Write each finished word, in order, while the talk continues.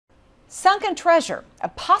Sunken treasure, a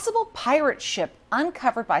possible pirate ship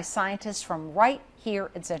uncovered by scientists from right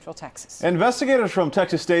here in Central Texas. Investigators from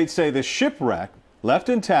Texas State say the shipwreck, left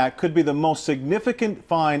intact, could be the most significant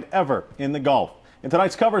find ever in the Gulf. In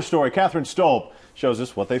tonight's cover story, Catherine Stolp shows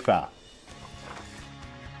us what they found.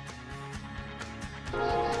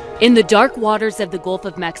 In the dark waters of the Gulf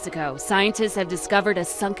of Mexico, scientists have discovered a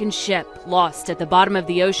sunken ship lost at the bottom of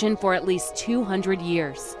the ocean for at least 200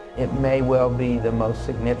 years. It may well be the most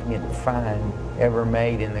significant find ever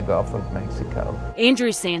made in the Gulf of Mexico.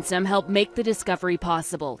 Andrew Sansom helped make the discovery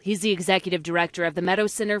possible. He's the executive director of the Meadow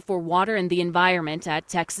Center for Water and the Environment at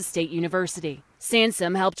Texas State University.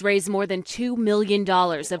 Sansom helped raise more than $2 million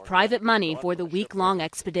of private money for the week-long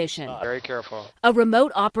expedition. Very careful. A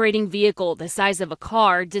remote operating vehicle the size of a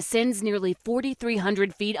car descends nearly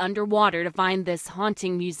 4,300 feet underwater to find this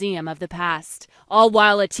haunting museum of the past, all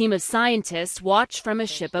while a team of scientists watch from a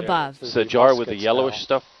ship above. This is a jar with the yellowish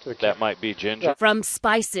stuff. That might be ginger. From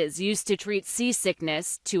spices used to treat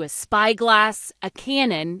seasickness to a spyglass, a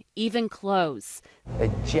cannon, even clothes. A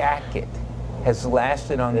jacket has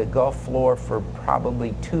lasted on the Gulf floor for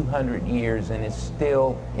probably 200 years and is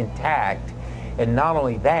still intact. And not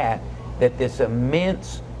only that this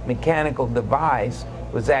immense mechanical device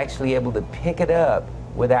was actually able to pick it up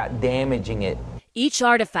without damaging it. Each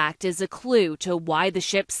artifact is a clue to why the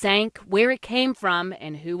ship sank, where it came from,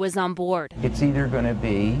 and who was on board. It's either going to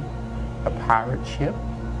be a pirate ship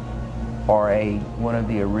or one of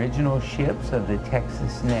the original ships of the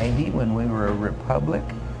Texas Navy when we were a republic,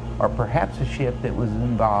 or perhaps a ship that was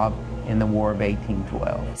involved in the War of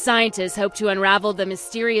 1812. Scientists hope to unravel the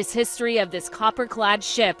mysterious history of this copper-clad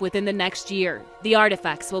ship within the next year. The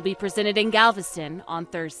artifacts will be presented in Galveston on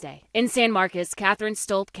Thursday. In San Marcos, Catherine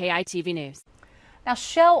Stolp, KITV News. Now,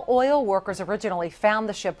 Shell oil workers originally found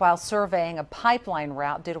the ship while surveying a pipeline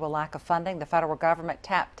route. Due to a lack of funding, the federal government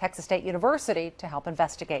tapped Texas State University to help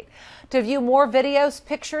investigate. To view more videos,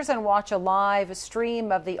 pictures, and watch a live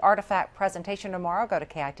stream of the artifact presentation tomorrow, go to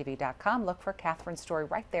KITV.com. Look for Catherine's story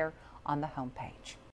right there on the homepage.